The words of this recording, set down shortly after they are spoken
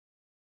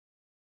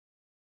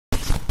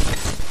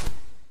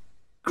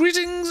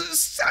Greetings,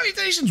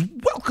 salutations,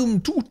 welcome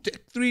to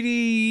Tech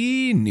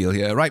 3D. Neil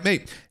here. Right,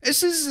 mate,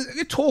 this is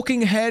a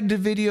talking head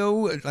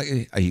video.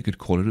 Like, you could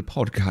call it a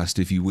podcast,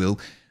 if you will.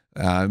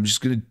 I'm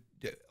just going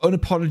to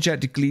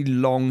unapologetically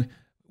long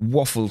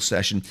waffle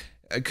session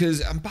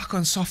because I'm back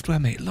on software,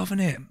 mate.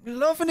 Loving it.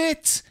 Loving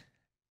it.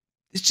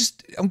 It's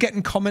just, I'm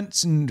getting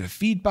comments and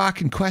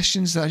feedback and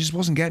questions that I just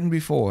wasn't getting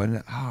before.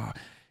 And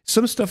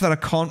some stuff that I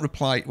can't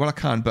reply. Well, I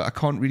can, but I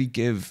can't really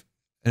give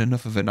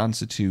enough of an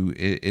answer to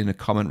in a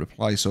comment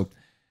reply. So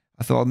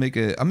I thought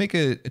I'll make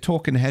a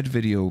talking head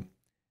video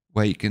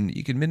where you can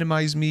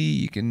minimize me,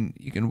 you can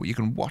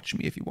watch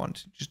me if you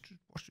want. Just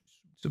watch it.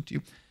 It's up to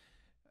you.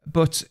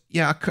 But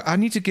yeah, I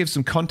need to give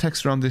some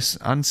context around this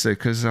answer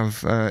because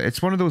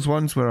it's one of those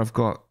ones where I've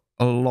got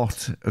a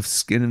lot of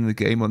skin in the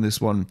game on this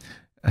one,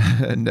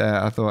 and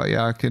I thought,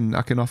 yeah, I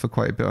can offer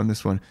quite a bit on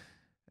this one,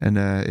 and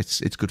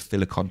it's good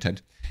filler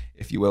content,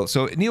 if you will.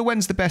 So Neil,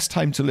 when's the best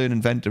time to learn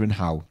Inventor and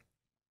how?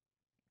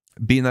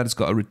 Being that it's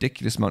got a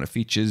ridiculous amount of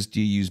features, do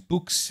you use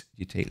books?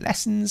 Do you take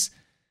lessons?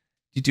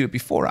 Do you do it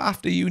before or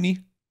after uni?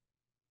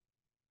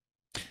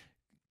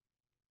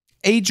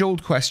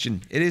 Age-old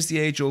question. It is the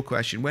age-old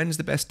question. When's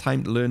the best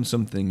time to learn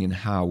something and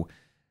how?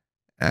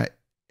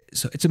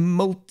 So it's a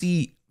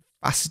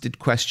multi-faceted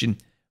question.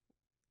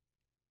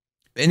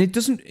 And it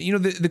doesn't,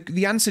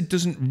 the answer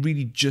doesn't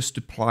really just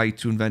apply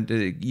to Inventor.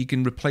 You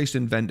can replace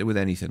Inventor with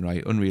anything,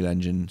 right? Unreal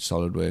Engine,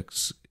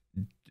 SolidWorks,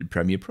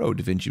 Premiere Pro,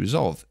 DaVinci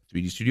Resolve,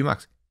 3D Studio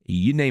Max,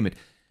 you name it.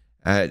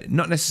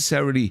 Not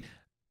necessarily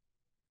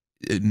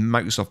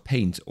Microsoft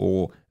Paint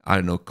or, I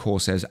don't know,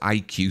 Corsair's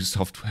IQ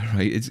software,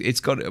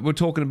 right? We're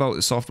talking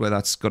about software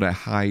that's got a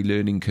high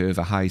learning curve,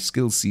 a high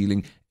skill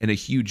ceiling, and a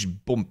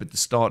huge bump at the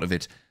start of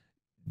it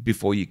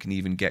before you can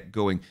even get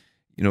going.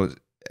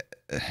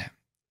 A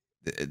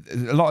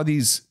lot of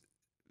these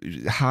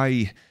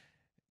high,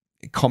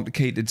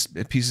 complicated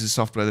pieces of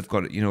software, they've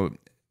got,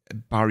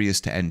 barriers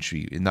to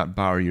entry, and that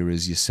barrier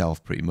is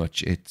yourself, pretty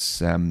much. It's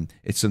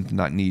something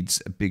that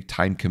needs a big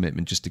time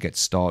commitment just to get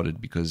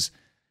started because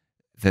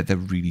they're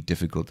really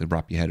difficult to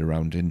wrap your head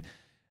around. And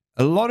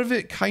a lot of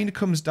it kind of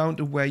comes down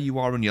to where you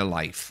are in your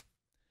life.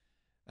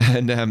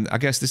 And I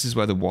guess this is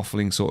where the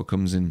waffling sort of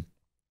comes in.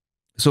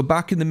 So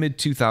back in the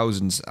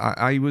mid-2000s,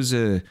 I was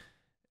a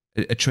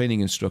training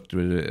instructor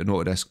at an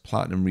Autodesk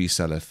Platinum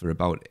reseller for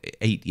about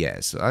 8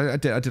 years. So I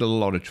did a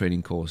lot of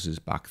training courses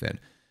back then.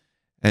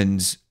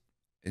 And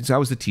so I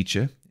was the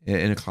teacher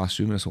in a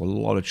classroom, and I saw a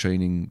lot of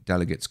training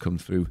delegates come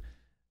through.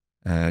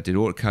 I did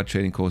AutoCAD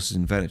training courses,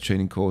 Inventor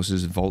training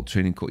courses, Vault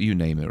training courses, you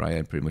name it, right? I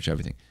had pretty much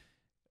everything.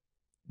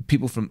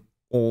 People from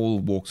all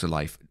walks of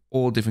life,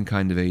 all different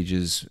kind of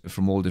ages,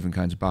 from all different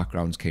kinds of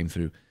backgrounds came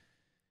through.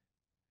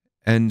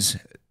 And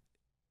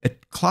a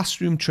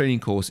classroom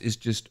training course is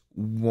just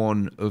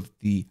one of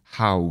the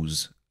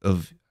hows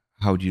of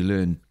how do you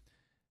learn.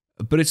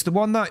 But it's the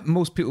one that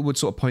most people would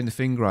sort of point the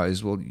finger at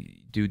as, well,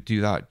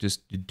 do that,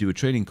 just do a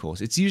training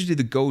course. It's usually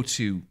the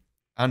go-to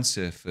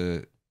answer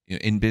for,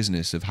 in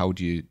business of how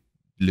do you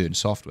learn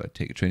software,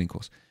 take a training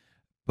course.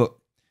 But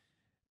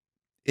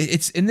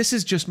and this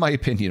is just my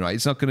opinion, right?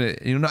 It's not going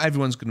to, not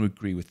everyone's going to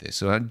agree with this.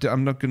 So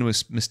I'm not going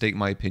to mistake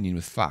my opinion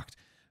with fact.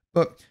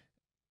 But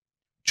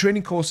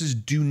training courses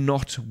do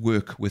not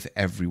work with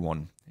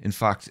everyone. In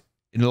fact,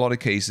 in a lot of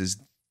cases,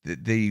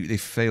 they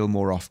fail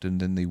more often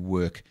than they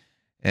work.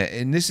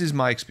 And this is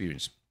my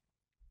experience.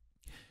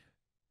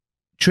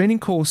 Training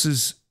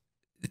courses,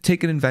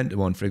 take an Inventor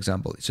one, for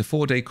example. It's a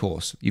 4-day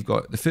course. You've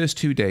got the first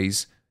 2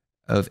 days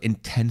of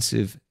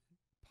intensive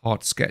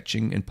part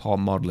sketching and part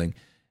modeling,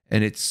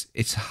 and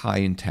it's high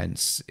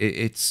intense.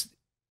 It's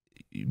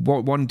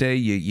one day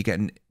you're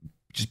getting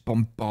just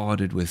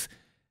bombarded with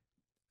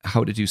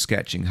how to do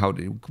sketching,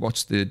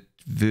 what's the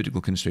vertical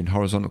constraint,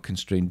 horizontal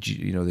constraint,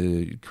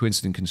 the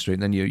coincident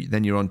constraint. Then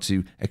you're on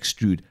to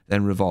extrude,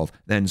 then revolve,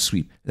 then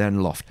sweep,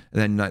 then loft,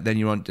 then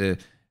you're on to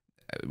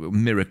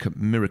mirror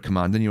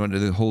command, then you're on to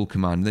the whole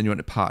command, then you're on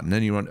to pattern,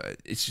 then you're on.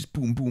 It's just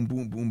boom, boom,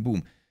 boom, boom,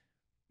 boom.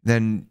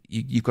 Then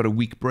you've got a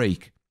week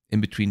break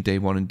in between day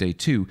 1 and day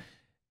 2,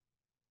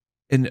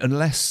 and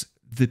unless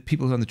the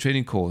people on the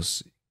training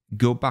course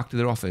go back to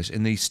their office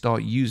and they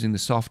start using the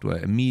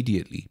software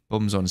immediately,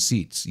 bums on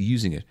seats,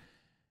 using it.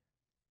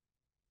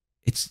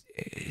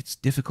 It's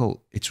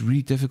difficult. It's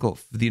really difficult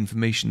for the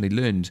information they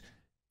learned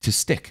to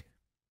stick.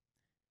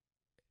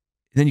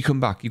 Then you come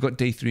back. You've got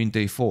day 3 and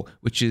day 4,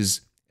 which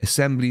is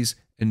assemblies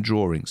and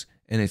drawings,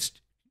 and it's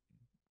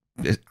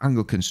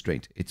angle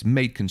constraint, it's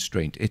mate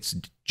constraint, it's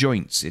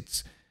joints,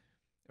 it's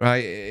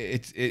right.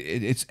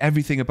 It's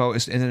everything about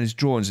it, and then it's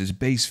drawings, it's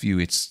base view,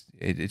 it's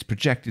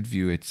projected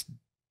view, it's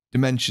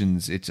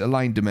dimensions, it's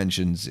aligned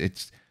dimensions,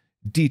 it's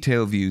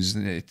detail views,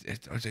 and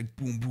it's like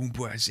boom, boom,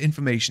 boom. It's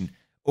information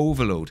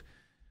overload.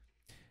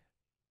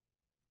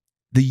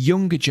 The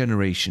younger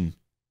generation,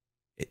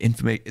 the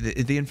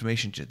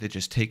information, they're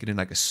just taking in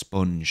like a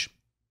sponge,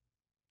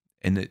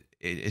 and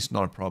it's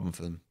not a problem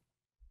for them.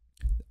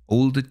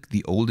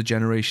 The older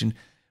generation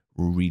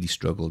really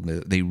struggled.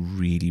 They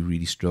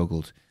really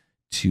struggled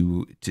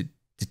to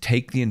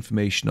take the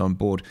information on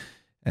board.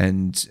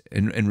 and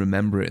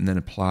remember it and then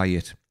apply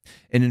it.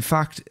 And in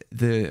fact,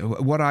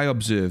 what I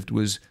observed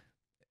was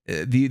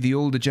the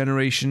older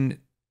generation,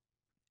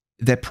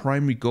 their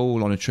primary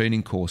goal on a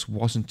training course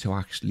wasn't to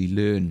actually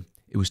learn,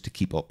 it was to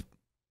keep up.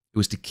 It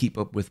was to keep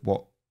up with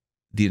what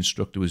the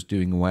instructor was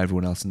doing or what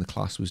everyone else in the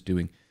class was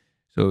doing.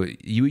 So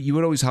you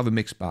would always have a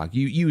mixed bag.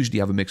 You usually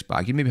have a mixed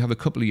bag. You maybe have a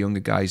couple of younger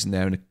guys in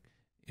there and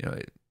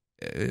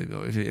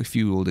a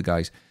few older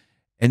guys.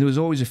 And there was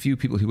always a few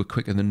people who were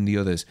quicker than the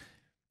others.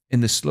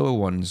 In the slower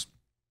ones,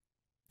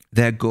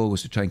 their goal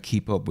was to try and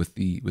keep up with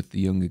the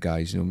younger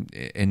guys,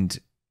 and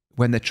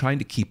when they're trying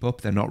to keep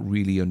up, they're not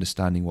really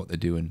understanding what they're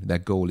doing. Their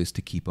goal is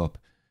to keep up.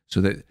 So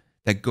that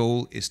their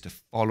goal is to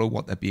follow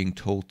what they're being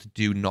told to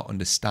do, not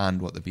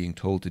understand what they're being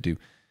told to do.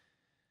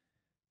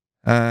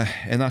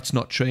 And that's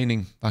not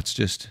training. That's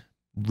just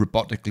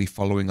robotically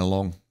following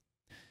along.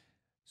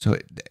 So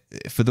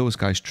for those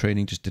guys,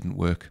 training just didn't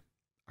work.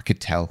 I could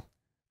tell.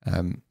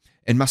 And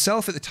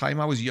myself at the time,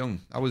 I was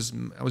young. I was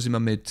in my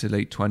mid to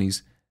late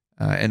 20s.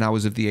 And I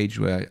was of the age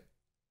where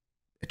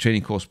a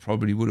training course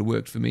probably would have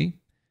worked for me.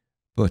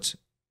 But,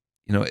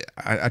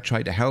 I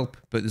tried to help,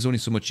 but there's only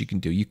so much you can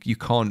do. You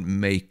can't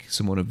make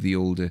someone of the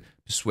older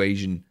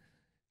persuasion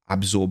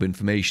absorb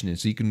information. And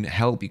so you can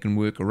help, you can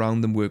work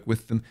around them, work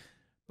with them.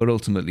 But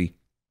ultimately,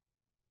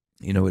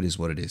 it is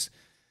what it is.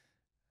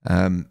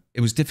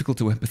 It was difficult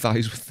to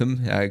empathize with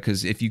them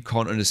because if you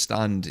can't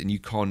understand and you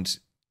can't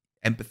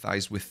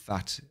empathize with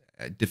that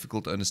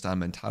difficult to understand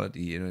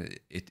mentality,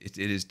 it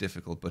is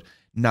difficult. But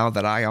now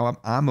that I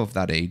am of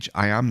that age,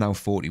 I am now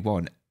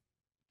 41,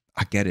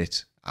 I get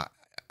it.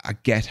 I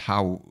get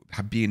how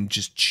being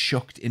just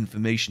chucked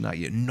information at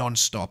you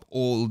non-stop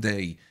all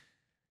day.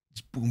 It's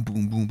boom,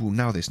 boom, boom, boom.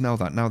 Now this, now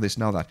that, now this,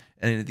 now that.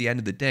 And at the end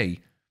of the day,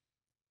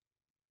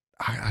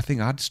 I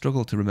think I'd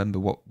struggle to remember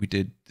what we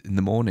did in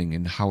the morning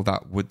and how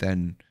that would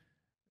then,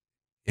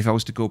 if I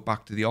was to go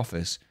back to the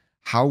office,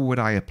 how would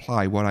I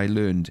apply what I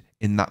learned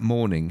in that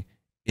morning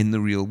in the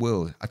real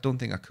world? I don't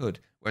think I could.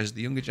 Whereas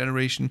the younger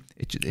generation,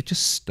 it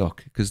just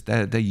stuck because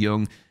they're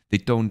young. They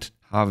don't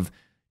have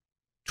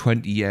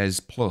 20 years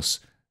plus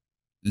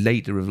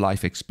later of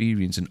life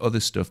experience and other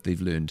stuff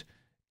they've learned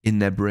in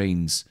their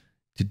brains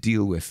to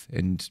deal with,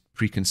 and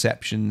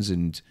preconceptions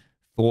and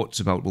thoughts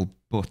about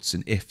buts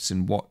and ifs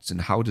and whats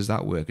and how does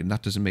that work, and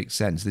that doesn't make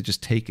sense. They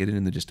just take it in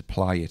and they just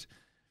apply it.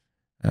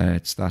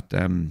 It's that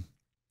not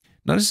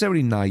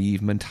necessarily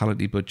naive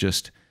mentality, but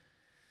just,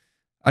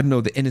 I don't know,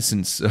 the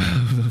innocence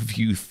of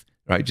youth,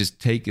 right? Just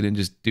take it and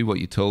just do what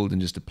you're told and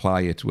just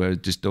apply it. Where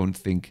just don't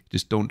think,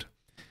 just don't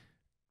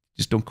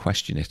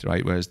question it,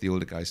 right? Whereas the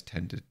older guys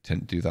tend to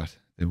do that.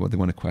 They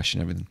want to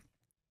question everything.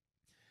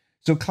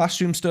 So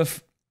classroom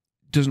stuff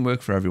doesn't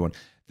work for everyone.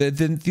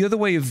 The other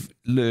way of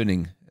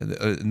learning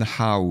and the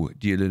how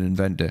do you learn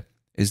Inventor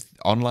is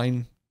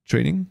online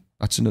training.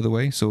 That's another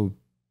way. So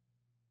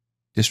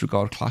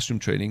disregard classroom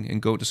training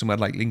and go to somewhere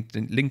like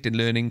LinkedIn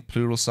Learning,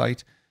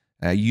 Pluralsight,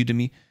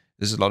 Udemy.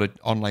 There's a lot of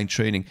online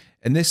training.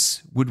 And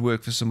this would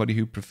work for somebody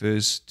who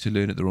prefers to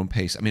learn at their own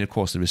pace. I mean, of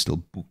course, there is still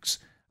books.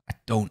 I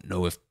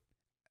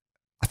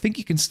think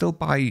you can still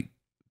buy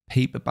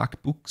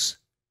paperback books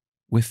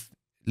with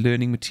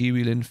learning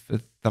material in for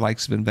the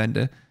likes of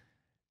Inventor.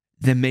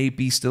 There may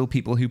be still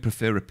people who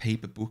prefer a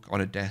paper book on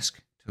a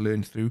desk to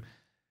learn through.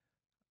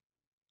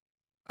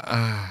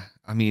 I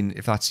mean,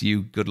 if that's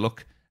you, good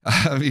luck.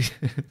 I mean,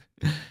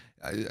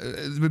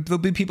 there'll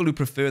be people who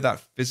prefer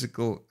that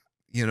physical,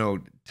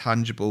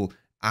 tangible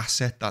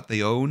asset that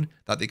they own,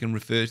 that they can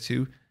refer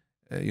to,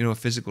 a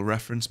physical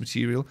reference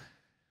material.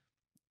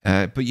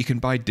 But you can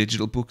buy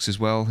digital books as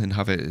well and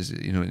have it as,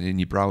 in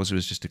your browser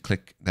as just a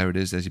click. There it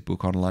is. There's your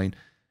book online.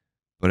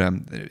 But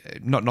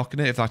not knocking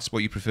it. If that's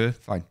what you prefer,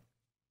 fine.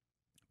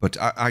 But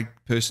I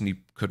personally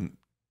couldn't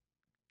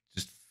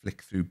just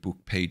flick through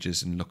book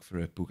pages and look for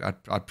a book.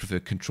 I'd prefer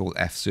Control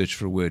F, search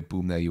for a word.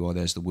 Boom, there you are.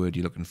 There's the word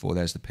you're looking for.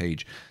 There's the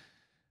page.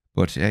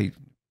 But hey,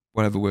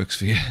 whatever works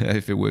for you.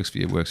 If it works for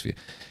you, it works for you.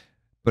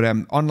 But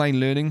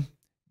online learning,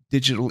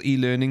 digital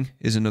e-learning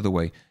is another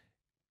way.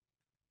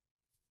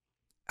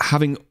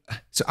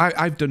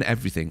 I've done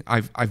everything.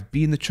 I've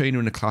been the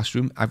trainer in a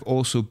classroom. I've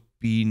also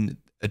been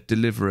a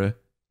deliverer,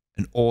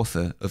 an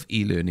author of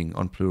e-learning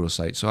on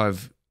Pluralsight. So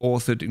I've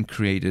authored and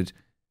created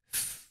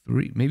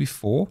 3, maybe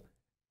 4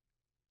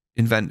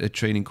 Inventor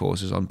training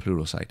courses on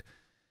Pluralsight.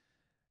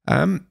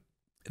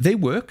 They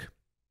work,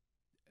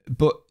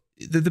 but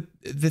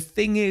the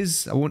thing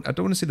is, I don't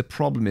want to say the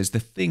problem is, the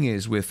thing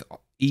is with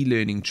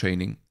e-learning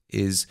training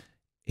is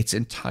it's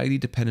entirely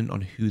dependent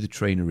on who the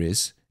trainer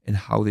is and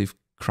how they've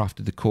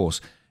crafted the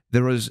course.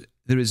 There is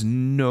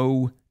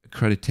no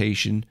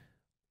accreditation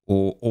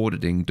or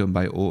auditing done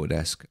by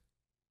Autodesk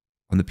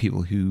on the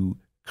people who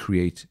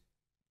create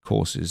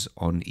courses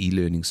on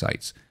e-learning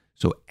sites.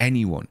 So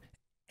anyone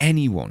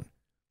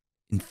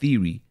in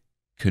theory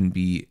can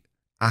be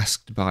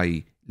asked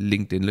by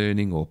LinkedIn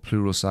Learning or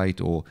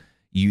Pluralsight or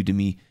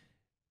Udemy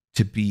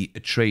to be a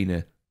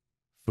trainer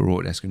for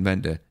Autodesk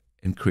Inventor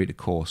and create a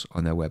course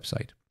on their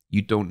website.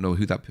 You don't know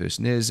who that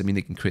person is. I mean,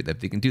 they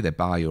can do their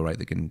bio, right?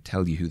 They can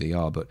tell you who they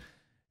are, but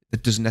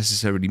that doesn't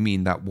necessarily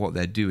mean that what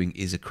they're doing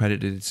is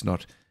accredited. It's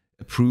not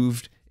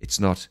approved. It's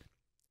not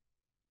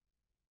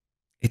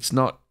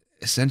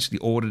essentially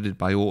audited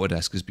by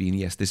Autodesk as being,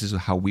 yes, this is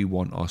how we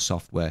want our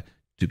software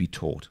to be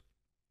taught.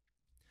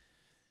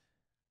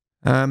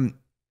 And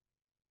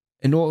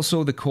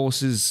also the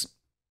courses,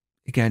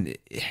 again,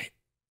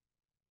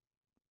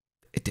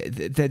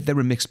 they're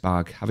a mixed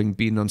bag. Having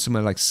been on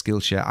somewhere like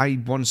Skillshare, I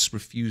once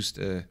refused,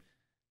 I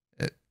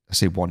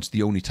say once,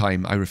 the only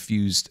time I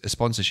refused a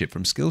sponsorship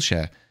from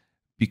Skillshare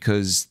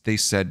because they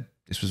said,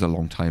 this was a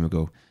long time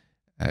ago,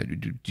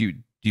 do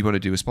you want to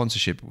do a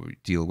sponsorship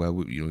deal where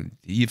you'll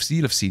have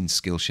seen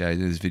Skillshare,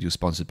 there's a video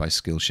sponsored by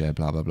Skillshare,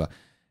 blah, blah, blah.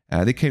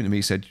 They came to me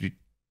and said,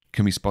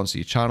 can we sponsor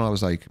your channel? I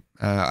was like,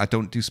 I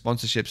don't do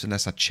sponsorships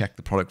unless I check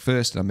the product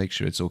first and I make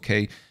sure it's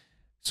okay.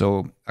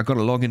 So I got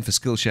a login for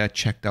Skillshare,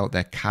 checked out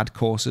their CAD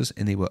courses,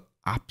 and they were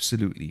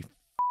absolutely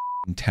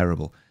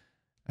terrible.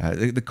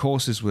 The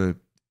courses were,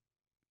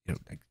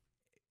 like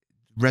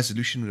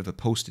resolution of a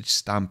postage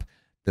stamp.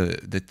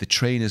 The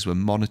trainers were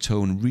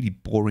monotone, really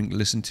boring to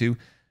listen to.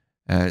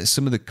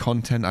 Some of the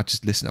content I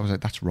just listened, I was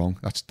like, that's wrong.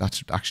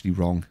 That's actually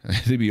wrong.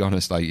 To be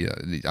honest,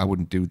 I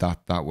wouldn't do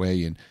that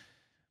way. And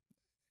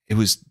it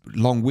was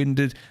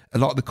long-winded. A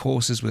lot of the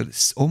courses were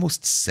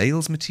almost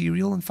sales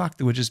material. In fact,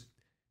 they were just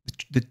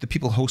the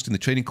people hosting the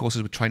training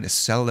courses were trying to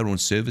sell their own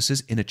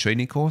services in a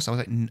training course. I was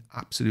like,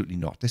 absolutely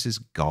not. This is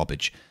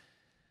garbage.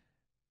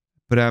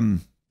 But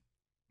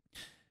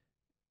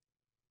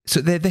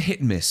so they're hit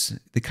and miss.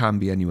 They can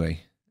be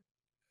anyway.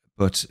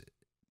 But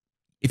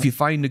if you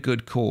find a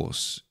good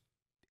course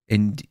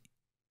and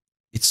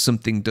it's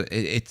something that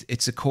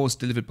it's a course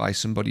delivered by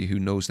somebody who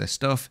knows their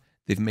stuff,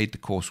 they've made the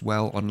course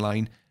well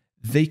online,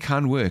 they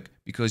can work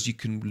because you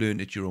can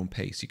learn at your own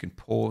pace. You can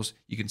pause,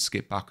 you can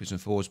skip backwards and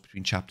forwards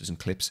between chapters and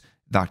clips.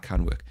 That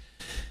can work.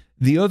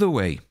 The other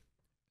way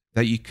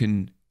that you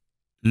can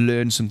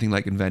learn something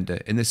like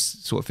Inventor, and this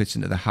sort of fits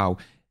into the how,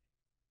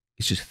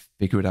 is just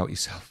figure it out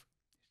yourself.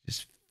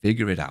 Just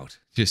figure it out.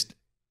 Just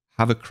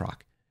have a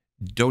crack.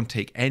 Don't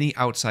take any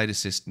outside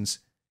assistance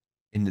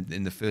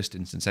in the first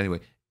instance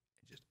anyway.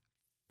 Just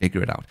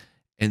figure it out.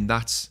 And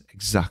that's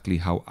exactly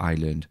how I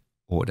learned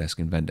Autodesk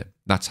Inventor.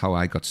 That's how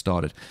I got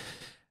started.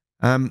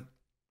 And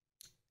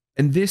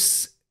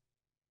this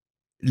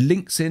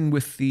links in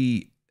with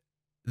the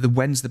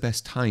when's the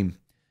best time,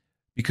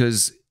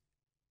 because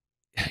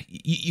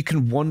you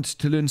can want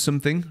to learn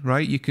something,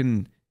 right? You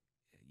can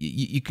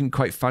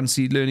quite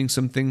fancy learning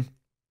something.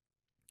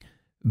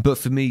 But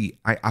for me,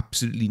 I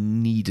absolutely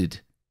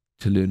needed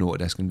to learn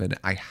Autodesk Inventor.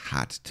 I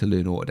had to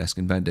learn Autodesk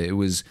Inventor. It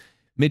was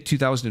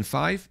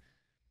mid-2005.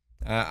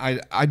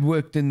 I'd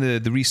worked in the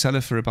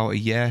reseller for about a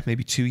year,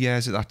 maybe 2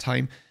 years at that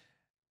time.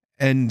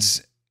 And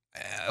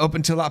up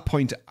until that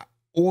point,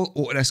 all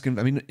Autodesk,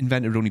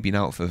 Inventor had only been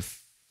out for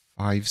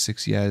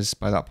 5-6 years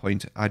by that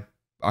point.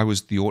 I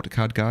was the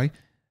AutoCAD guy,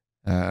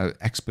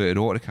 expert at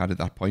AutoCAD at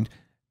that point.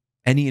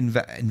 Any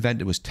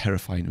Inventor was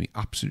terrifying to me,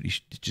 absolutely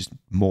just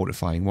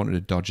mortifying, wanted to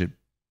dodge it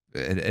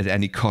at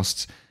any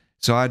costs.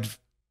 So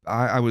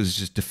I was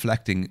just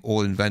deflecting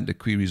all Inventor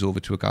queries over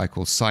to a guy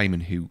called Simon,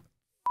 who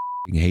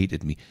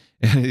hated me.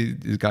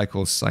 This guy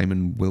called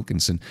Simon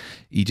Wilkinson.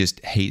 He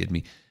just hated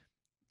me.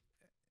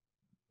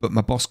 But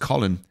my boss,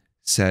 Colin,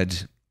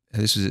 said,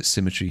 this was at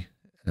Symmetry,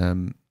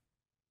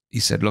 he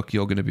said, look,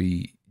 you're going to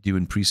be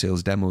doing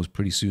pre-sales demos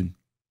pretty soon.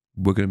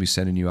 We're going to be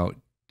sending you out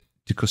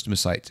to customer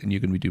sites and you're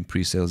going to be doing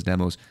pre-sales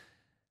demos.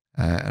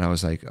 And I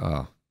was like,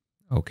 oh,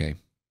 okay.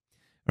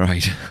 All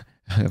right.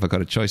 Have I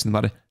got a choice in the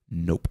matter?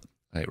 Nope.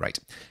 Right.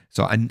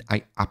 So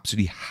I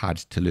absolutely had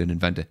to learn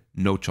Inventor.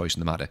 No choice in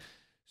the matter.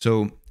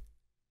 So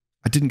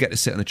I didn't get to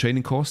sit on the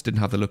training course,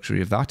 didn't have the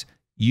luxury of that.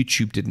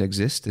 YouTube didn't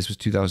exist. This was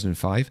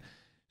 2005.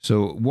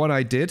 So what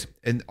I did,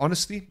 and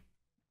honestly,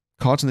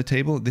 cards on the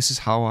table, this is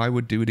how I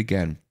would do it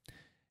again.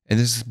 And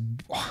this is,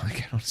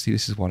 again, honestly,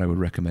 this is what I would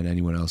recommend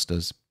anyone else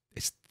does.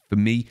 It's, for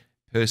me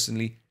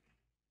personally,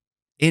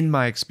 in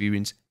my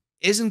experience,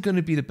 isn't going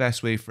to be the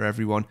best way for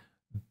everyone,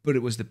 but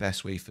it was the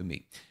best way for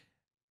me.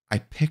 I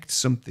picked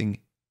something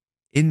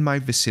in my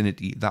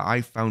vicinity that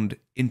I found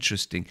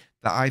interesting,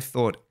 that I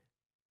thought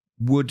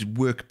would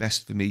work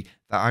best for me,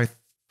 that I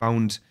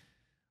found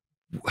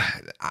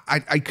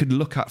I could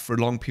look at for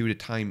a long period of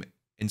time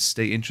and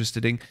stay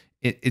interested in,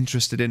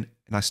 and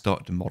I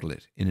started to model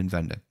it in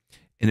Inventor.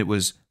 And it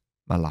was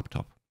my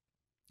laptop.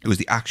 It was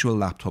the actual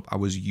laptop I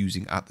was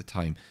using at the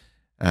time.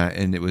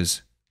 And it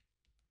was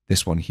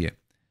this one here.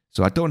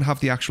 So I don't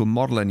have the actual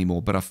model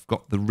anymore, but I've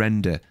got the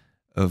render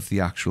of the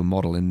actual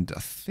model. And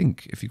I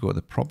think if you go to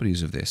the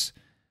properties of this,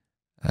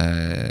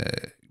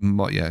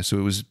 yeah, so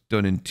it was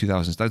done in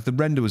 2000. The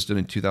render was done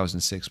in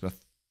 2006, but I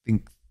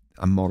think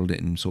I modeled it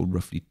in sort of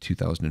roughly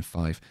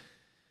 2005.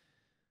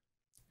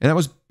 And that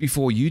was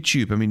before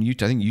YouTube. I mean, I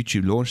think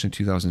YouTube launched in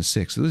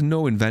 2006. So there's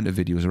no Inventor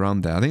videos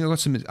around there. I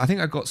think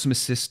I got some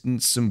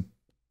assistance, some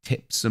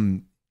tips,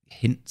 some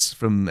hints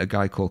from a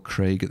guy called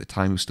Craig at the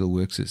time who still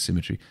works at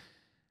Symmetry.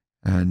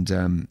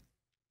 And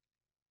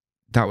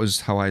that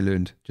was how I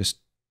learned. Just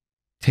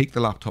take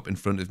the laptop in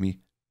front of me,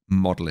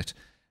 model it.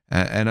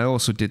 And I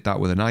also did that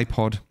with an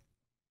iPod.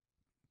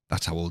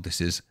 That's how old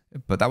this is.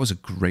 But that was a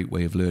great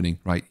way of learning,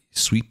 right?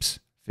 Sweeps,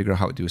 figure out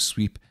how to do a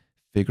sweep,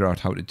 figure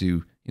out how to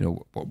do,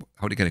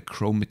 how to get a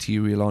chrome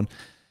material on.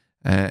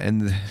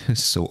 And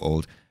it's so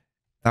old.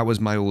 That was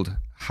my old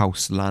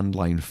house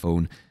landline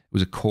phone. It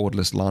was a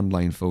cordless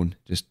landline phone,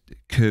 just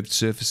curved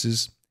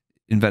surfaces.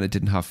 Inventor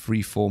didn't have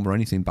freeform or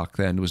anything back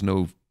then. There was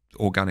no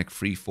organic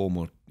freeform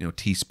or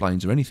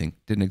T-splines or anything.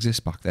 Didn't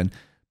exist back then.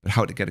 But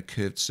how to get a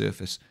curved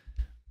surface.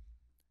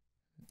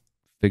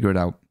 Figure it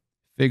out.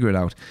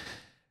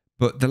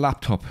 But the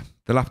laptop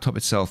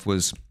itself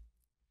was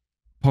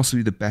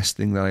possibly the best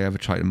thing that I ever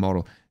tried to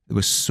model. There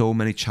were so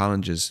many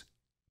challenges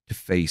to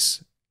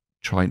face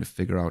trying to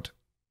figure out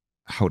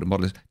how to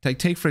model it.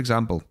 Take for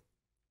example,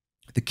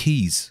 the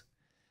keys.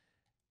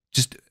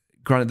 Just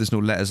granted, there's no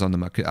letters on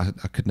them. I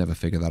could never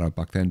figure that out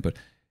back then. But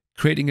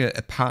creating a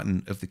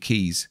pattern of the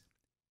keys,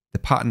 the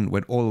pattern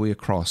went all the way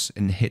across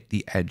and hit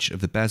the edge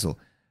of the bezel.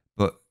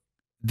 But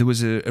there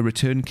was a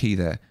return key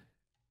there.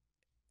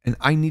 And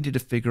I needed to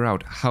figure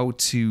out how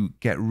to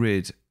get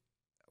rid.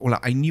 Well,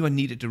 I knew I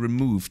needed to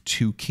remove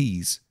 2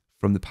 keys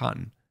from the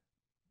pattern.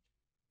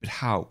 But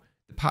how?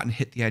 The pattern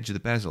hit the edge of the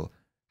bezel.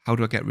 How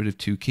do I get rid of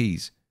 2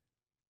 keys?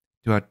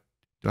 Do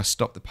I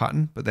stop the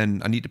pattern? But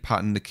then I need to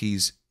pattern the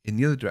keys in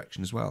the other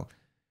direction as well.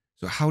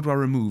 So how do I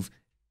remove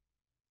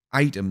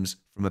items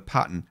from a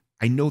pattern?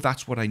 I know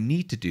that's what I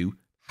need to do.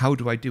 How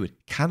do I do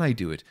it? Can I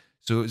do it?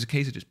 So it was a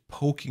case of just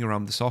poking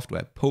around the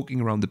software, poking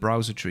around the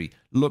browser tree,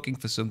 looking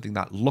for something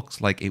that looks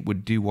like it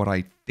would do what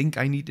I think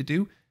I need to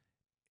do,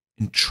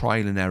 and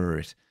trial and error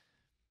it.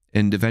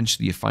 And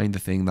eventually you find the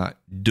thing that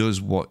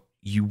does what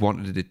you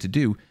wanted it to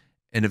do.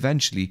 And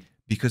eventually,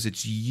 because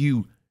it's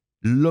you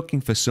looking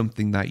for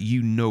something that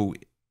you know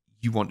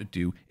you want to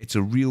do, it's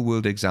a real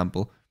world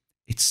example,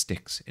 it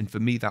sticks. And for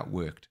me, that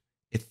worked.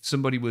 If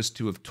somebody was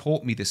to have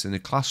taught me this in a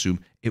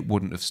classroom, it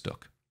wouldn't have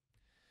stuck.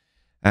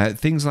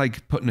 Things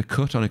like putting a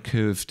cut on a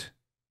curved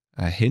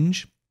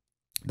hinge,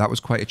 that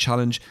was quite a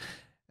challenge.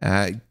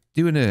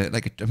 Doing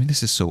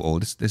this is so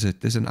old.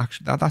 There's an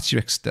actual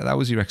that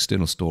was your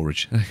external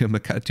storage, like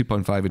a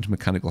 2.5 inch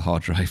mechanical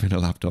hard drive in a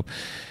laptop.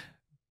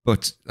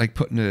 But like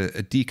putting a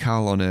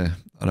decal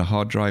on a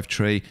hard drive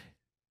tray,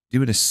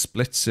 doing a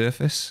split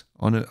surface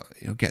on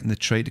getting the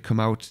tray to come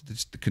out,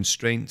 the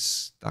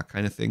constraints, that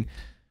kind of thing.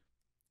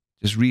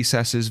 Just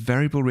recesses,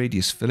 variable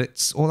radius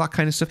fillets, all that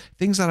kind of stuff.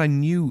 Things that I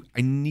knew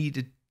I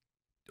needed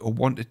or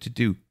wanted to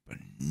do, but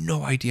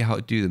no idea how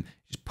to do them.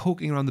 Just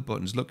poking around the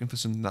buttons, looking for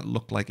something that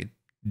looked like it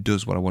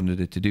does what I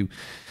wanted it to do.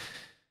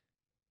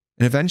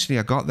 And eventually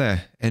I got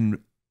there, and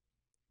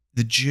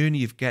the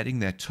journey of getting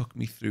there took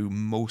me through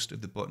most of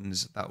the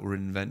buttons that were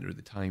in Inventor at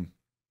the time.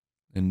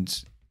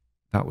 And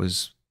that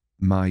was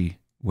my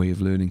way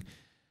of learning.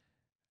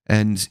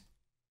 And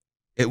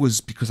it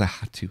was because I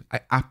had to.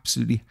 I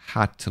absolutely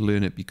had to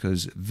learn it,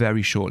 because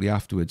very shortly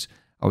afterwards,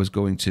 I was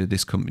going to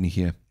this company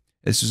here.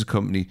 This is a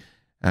company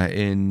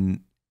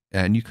in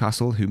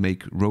Newcastle who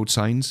make road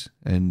signs,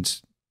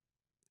 and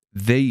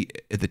they,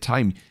 at the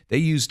time, they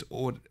used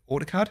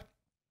AutoCAD.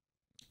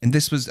 And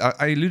this was,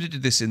 I alluded to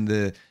this in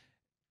the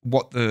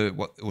what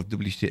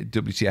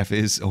WTF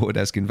is,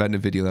 Autodesk Inventor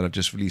video that I've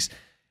just released.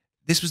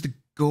 This was the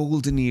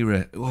golden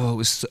era. Oh, it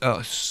was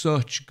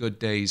such good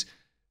days.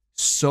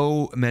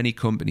 So many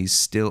companies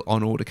still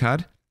on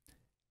AutoCAD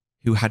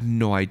who had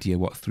no idea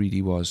what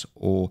 3D was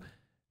or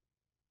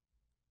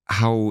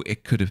how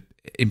it could have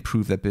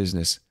improved their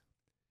business.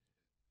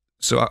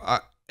 So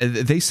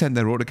they sent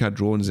their AutoCAD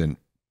drawings in,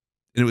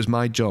 and it was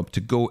my job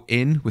to go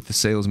in with the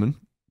salesman,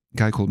 a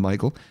guy called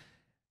Michael,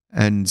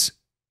 and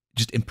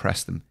just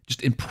impress them.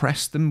 Just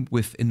impress them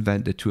with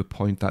Inventor to a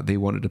point that they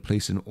wanted to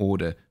place an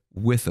order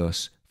with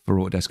us for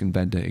Autodesk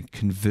Inventor and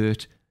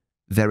convert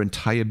their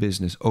entire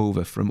business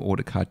over from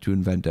AutoCAD to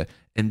Inventor.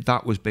 And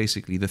that was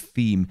basically the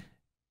theme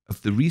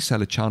of the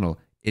reseller channel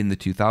in the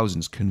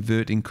 2000s,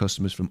 converting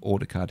customers from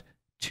AutoCAD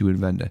to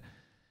Inventor.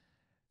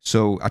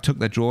 So I took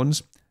their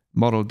drawings,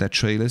 modeled their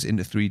trailers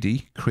into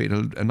 3D,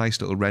 created a nice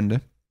little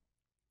render,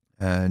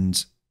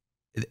 and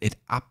it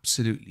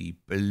absolutely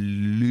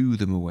blew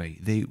them away.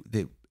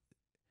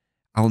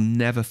 I'll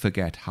never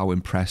forget how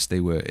impressed they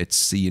were at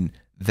seeing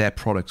their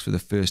products for the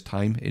first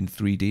time in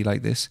 3D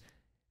like this.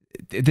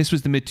 This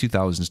was the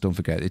mid-2000s, don't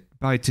forget.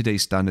 By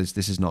today's standards,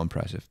 this is not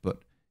impressive, but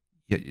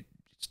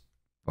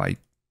by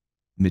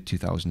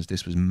mid-2000s,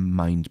 this was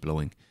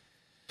mind-blowing.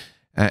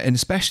 And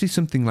especially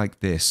something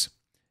like this.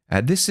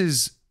 This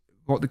is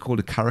what they call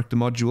a character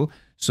module.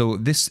 So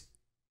this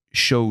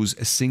shows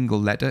a single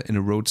letter in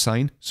a road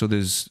sign. So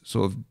there's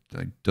sort of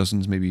like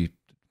dozens, maybe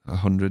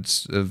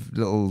hundreds of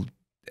little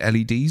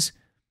LEDs,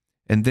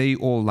 and they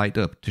all light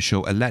up to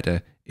show a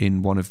letter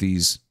in one of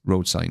these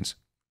road signs.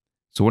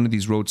 So one of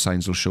these road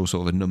signs will show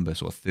sort of a number,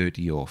 sort of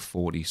 30 or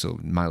 40, so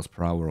miles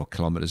per hour or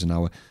kilometers an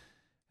hour.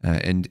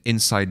 And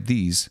inside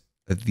these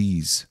are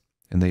these,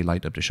 and they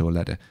light up to show a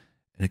letter.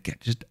 And again,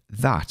 just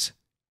that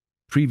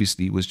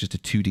previously was just a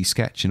 2D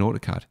sketch in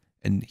AutoCAD.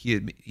 And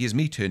here's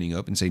me turning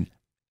up and saying,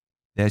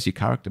 there's your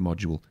character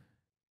module.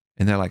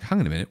 And they're like, hang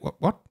on a minute,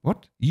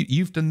 what?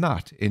 You've done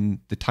that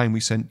in the time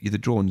we sent you the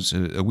drones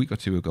a week or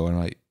two ago. And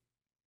I'm like,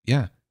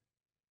 yeah.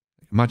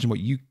 Imagine what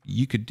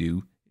you could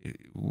do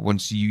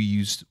once you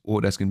used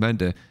Autodesk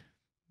Inventor.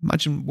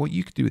 Imagine what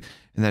you could do.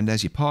 And then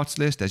there's your parts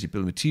list, there's your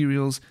bill of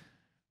materials,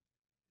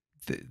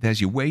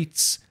 there's your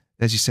weights,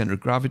 there's your center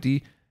of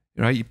gravity,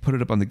 right? You put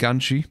it up on the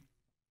gantry,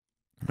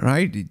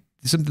 right?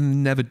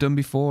 Something never done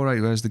before,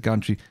 right? Where's the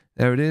gantry?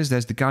 There it is,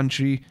 there's the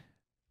gantry.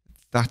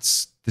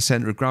 That's the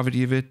center of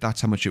gravity of it.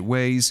 That's how much it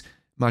weighs.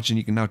 Imagine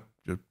you can now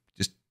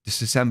just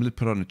disassemble it,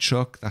 put it on a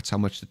truck. That's how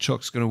much the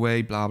truck's going to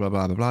weigh, blah, blah,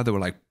 blah, blah, blah. They were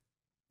like,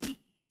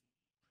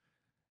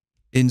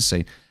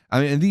 insane.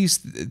 I mean, and these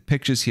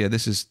pictures here,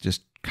 this is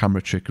just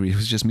camera trickery. It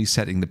was just me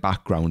setting the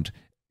background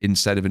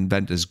instead of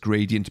Inventor's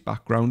gradient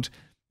background.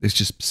 It's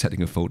just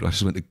setting a photo. I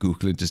just went to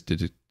Google and just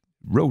did a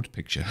road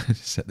picture,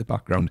 set the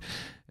background,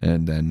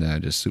 and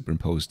then just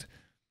superimposed.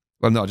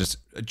 Well, no, just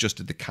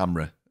adjusted the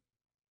camera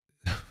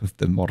of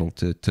the model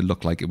to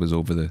look like it was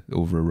over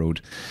a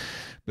road,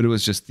 but it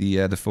was just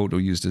the photo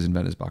used as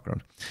Inventor's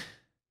background.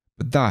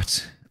 But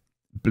that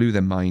blew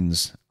their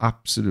minds.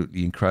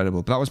 Absolutely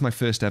incredible. But that was my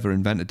first ever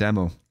Inventor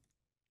demo,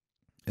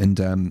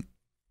 and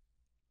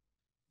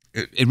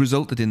it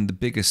resulted in the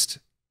biggest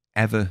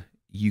ever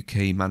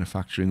UK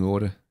manufacturing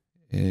order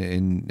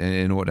in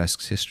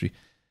Autodesk's history,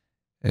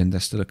 and they're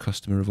still a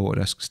customer of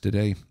Autodesk's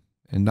today.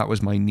 And that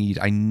was my need.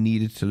 I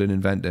needed to learn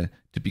Inventor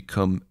to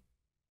become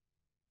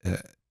an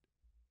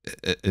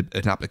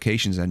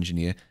applications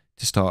engineer,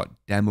 to start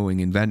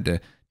demoing Inventor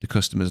to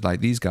customers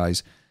like these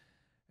guys.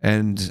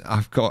 And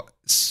I've got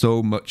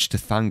so much to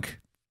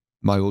thank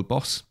my old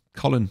boss,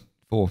 Colin,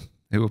 for.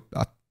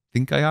 I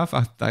think I have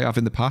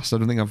in the past. I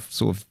don't think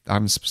I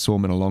haven't saw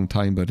him in a long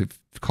time, but if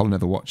Colin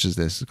ever watches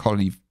this,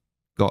 Colin,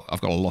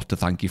 I've got a lot to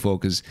thank you for,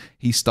 because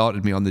he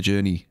started me on the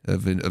journey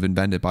of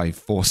Inventor by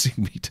forcing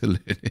me to learn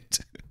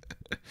it.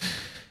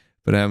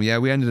 But yeah,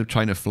 we ended up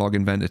trying to flog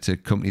Inventor to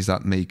companies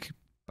that make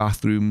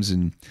bathrooms,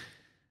 and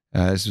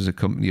this was a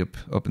company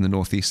up in the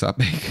northeast that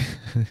make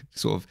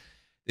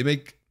they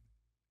make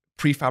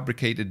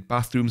prefabricated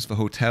bathrooms for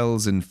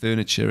hotels and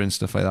furniture and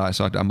stuff like that.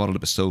 So I modeled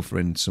up a sofa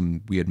and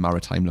some weird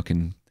maritime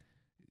looking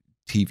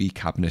TV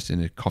cabinet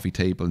and a coffee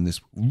table and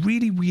this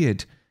really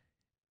weird,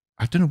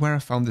 I don't know where I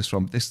found this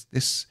from,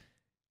 this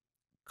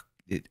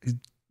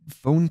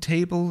phone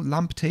table,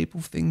 lamp table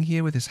thing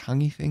here with this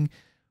hangy thing.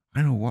 I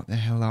don't know what the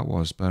hell that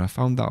was, but I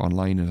found that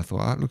online and I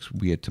thought, that looks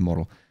weird to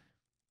model.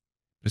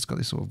 But it's got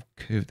this sort of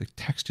curve. The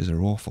textures are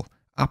awful.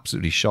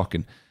 Absolutely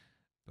shocking.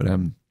 But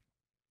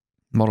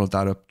modeled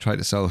that up, tried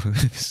to sell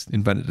this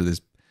Inventor to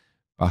this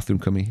bathroom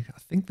company. I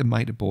think they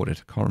might have bought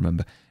it. I can't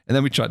remember. And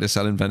then we tried to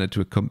sell Inventor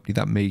to a company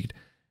that made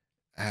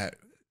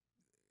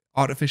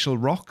artificial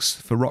rocks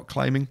for rock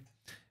climbing.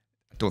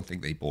 I don't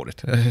think they bought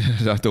it.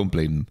 I don't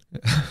blame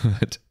them.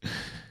 But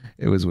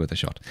it was worth a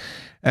shot.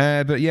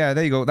 But yeah,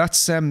 there you go.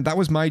 That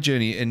was my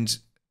journey, and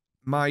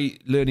my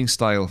learning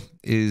style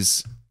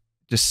is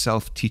just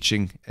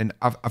self-teaching, and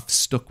I've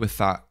stuck with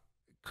that.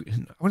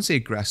 I wouldn't say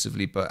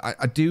aggressively, but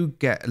I do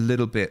get a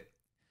little bit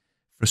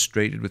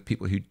frustrated with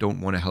people who don't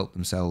want to help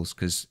themselves,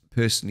 because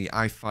personally,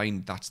 I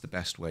find that's the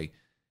best way.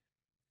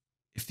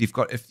 If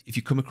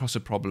you come across a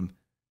problem,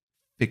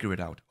 figure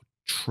it out.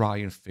 Try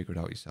and figure it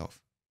out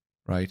yourself,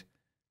 right?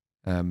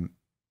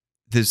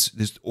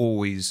 There's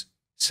always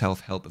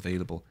self-help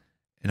available,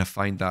 and I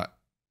find that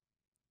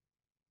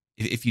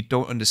if you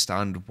don't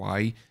understand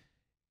why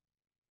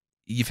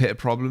you've hit a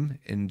problem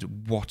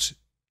and what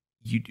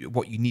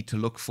you need to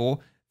look for,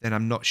 then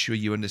I'm not sure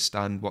you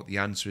understand what the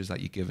answer is that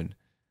you're given.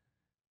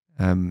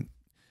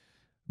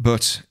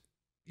 But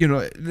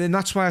then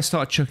that's why I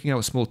started chucking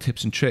out small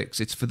tips and tricks.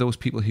 It's for those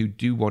people who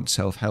do want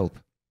self-help.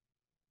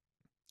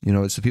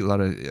 It's the people that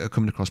are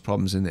coming across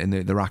problems and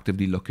they're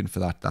actively looking for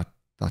that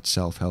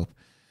self-help.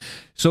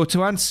 So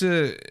to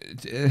answer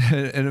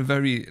in a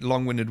very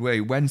long-winded way,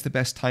 when's the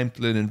best time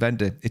to learn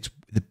Inventor? It's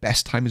the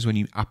best time is when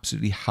you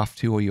absolutely have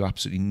to, or you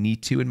absolutely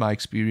need to, in my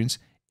experience.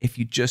 If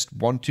you just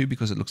want to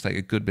because it looks like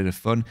a good bit of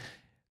fun,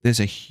 there's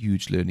a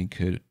huge learning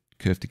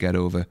curve to get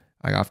over.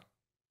 I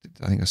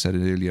think I said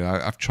it earlier,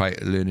 I've tried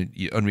to learn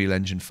Unreal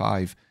Engine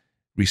 5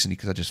 recently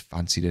because I just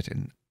fancied it,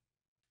 and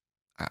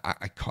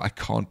I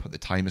can't put the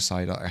time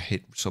aside. I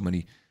hit so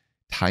many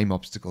time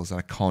obstacles that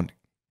I can't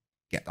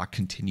get that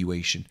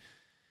continuation.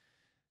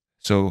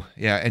 So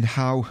yeah, and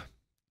how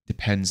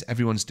depends.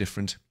 Everyone's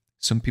different.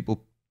 Some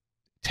people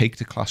take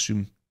the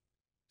classroom,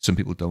 some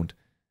people don't.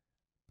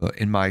 But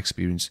in my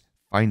experience,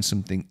 find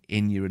something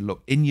in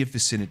your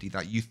vicinity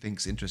that you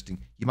think's interesting.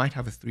 You might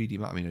have a 3D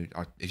mouse. I mean,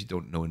 if you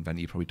don't know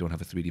Inventor, you probably don't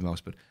have a 3D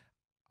mouse, but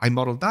I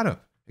modeled that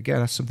up. Again,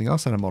 that's something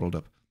else that I modeled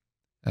up.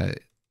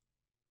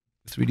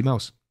 3D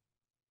mouse.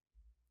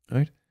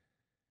 Right?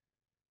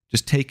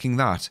 Just taking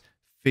that,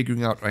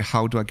 figuring out, right,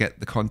 how do I get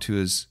the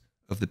contours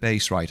of the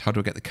base right? How do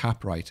I get the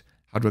cap right?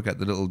 How do I get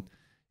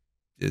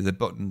the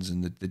buttons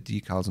and the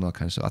decals and all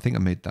kinds of stuff? I think I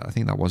made that. I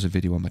think that was a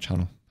video on my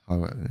channel.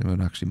 How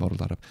I actually modeled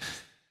that up.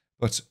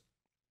 But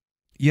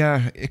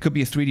Yeah, it could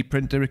be a 3D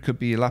printer, it could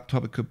be a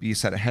laptop, it could be a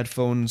set of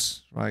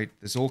headphones, right?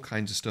 There's all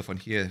kinds of stuff on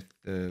here.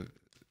 The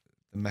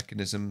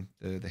mechanism,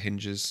 the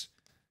hinges.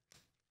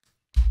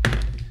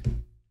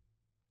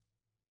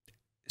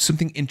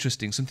 Something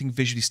interesting, something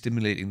visually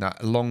stimulating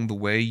that along the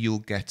way you'll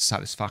get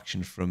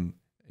satisfaction from,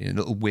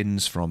 little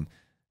wins from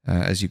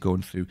as you're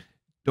going through.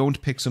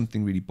 Don't pick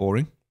something really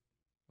boring,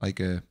 like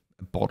a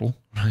bottle,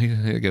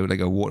 right? Like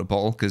a water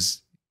bottle,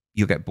 because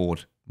you'll get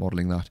bored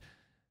modeling that.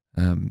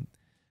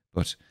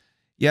 But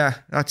yeah,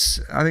 I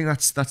think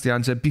that's the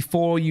answer.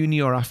 Before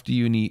uni or after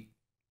uni,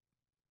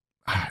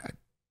 I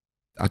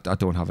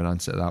don't have an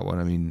answer to that one.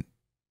 I mean,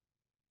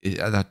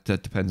 that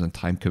depends on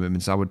time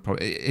commitments. I would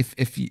probably,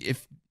 if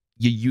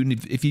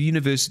your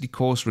university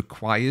course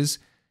requires,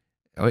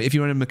 or if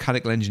you're in a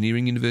mechanical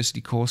engineering university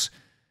course,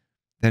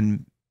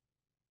 then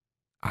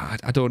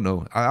I don't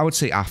know. I would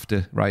say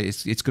after, right?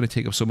 It's going to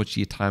take up so much of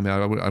your time.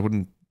 I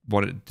wouldn't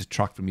want it to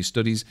detract from your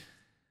studies.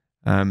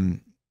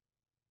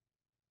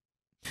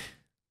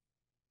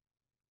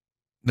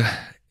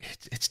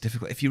 It's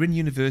difficult. If you're in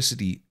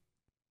university,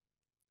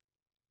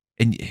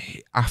 and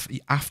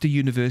after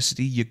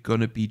university, you're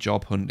going to be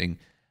job hunting.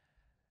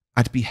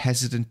 I'd be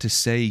hesitant to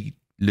say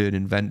learn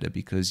Inventor,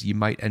 because you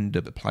might end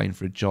up applying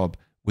for a job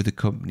with a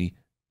company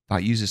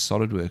that uses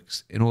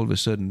SolidWorks, and all of a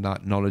sudden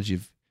that knowledge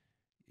you've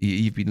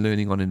been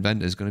learning on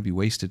Inventor is going to be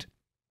wasted.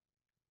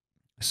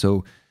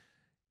 So,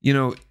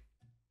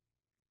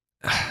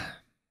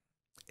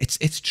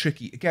 it's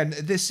tricky. Again,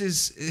 this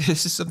is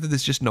something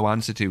there's just no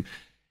answer to.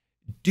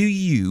 Do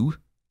you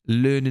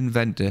learn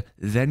Inventor,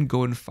 then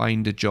go and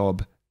find a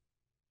job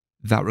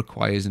that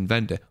requires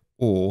Inventor,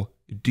 or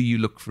do you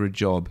look for a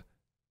job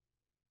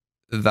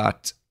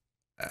that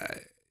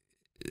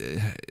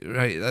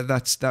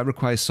that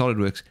requires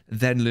SolidWorks,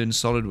 then learn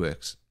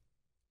SolidWorks?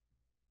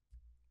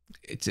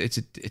 It's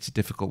a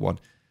difficult one.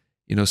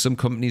 Some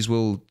companies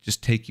will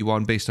just take you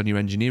on based on your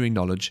engineering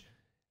knowledge,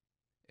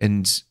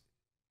 and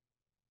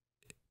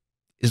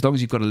as long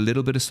as you've got a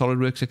little bit of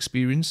SolidWorks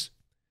experience,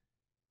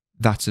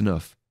 that's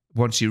enough.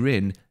 Once you're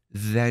in,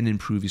 then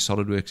improve your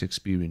SolidWorks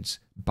experience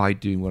by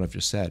doing what I've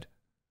just said.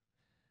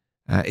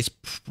 It's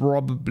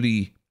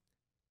probably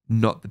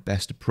not the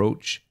best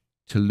approach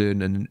to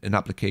learn an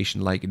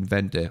application like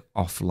Inventor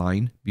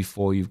offline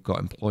before you've got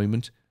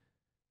employment,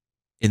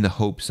 in the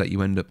hopes that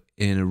you end up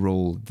in a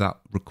role that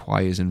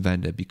requires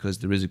Inventor, because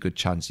there is a good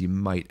chance you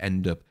might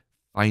end up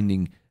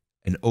finding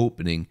an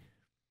opening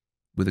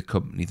with a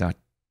company that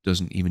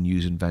doesn't even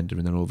use Inventor,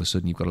 and then all of a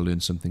sudden you've got to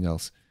learn something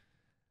else.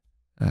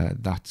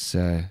 It's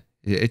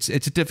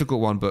a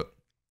difficult one, but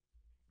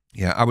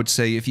yeah, I would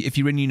say if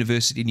you're in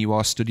university and you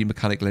are studying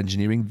mechanical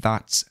engineering,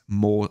 that's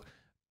more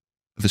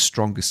of a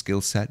stronger skill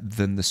set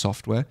than the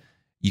software.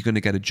 You're going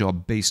to get a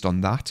job based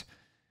on that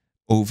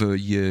over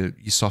your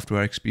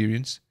software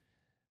experience.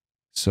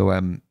 So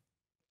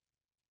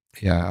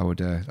yeah, I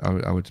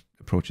would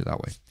approach it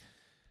that way.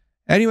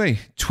 Anyway,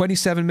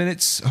 27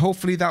 minutes.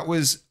 Hopefully that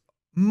was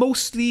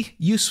mostly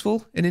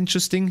useful and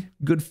interesting.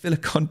 Good filler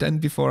content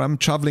before I'm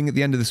traveling at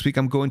the end of this week.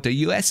 I'm going to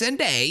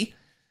USA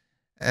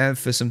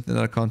for something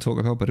that I can't talk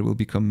about, but it will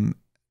become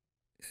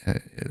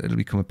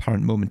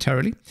apparent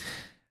momentarily.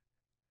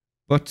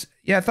 But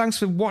yeah, thanks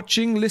for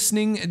watching,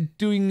 listening,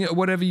 doing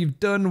whatever you've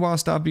done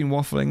whilst I've been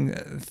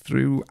waffling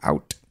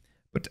throughout.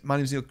 But my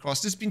name's Neil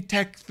Cross. This has been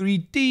Tech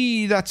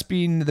 3D. That's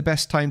been the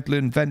best time to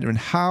learn Inventor and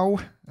how.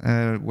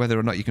 Whether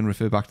or not you can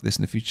refer back to this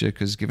in the future,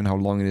 because given how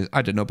long it is,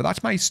 I don't know. But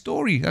that's my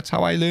story. That's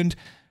how I learned.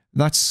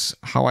 That's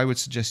how I would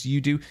suggest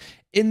you do.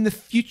 In the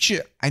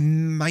future, I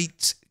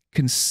might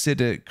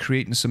consider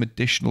creating some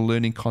additional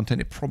learning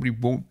content. It probably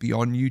won't be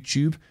on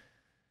YouTube.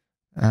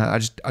 I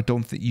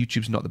don't think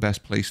YouTube's not the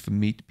best place for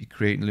me to be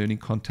creating learning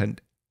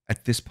content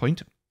at this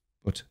point.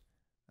 But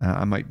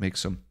I might make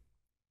some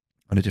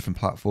on a different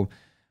platform.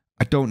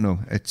 I don't know.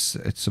 It's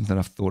something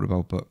I've thought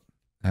about, but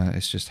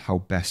it's just how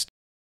best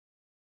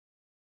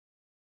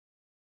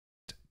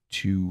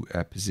to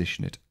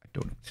position it. I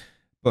don't know.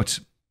 But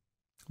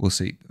we'll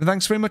see.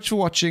 Thanks very much for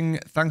watching.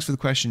 Thanks for the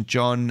question,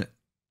 John.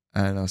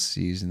 And I'll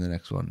see you in the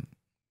next one.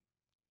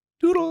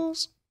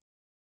 Doodles!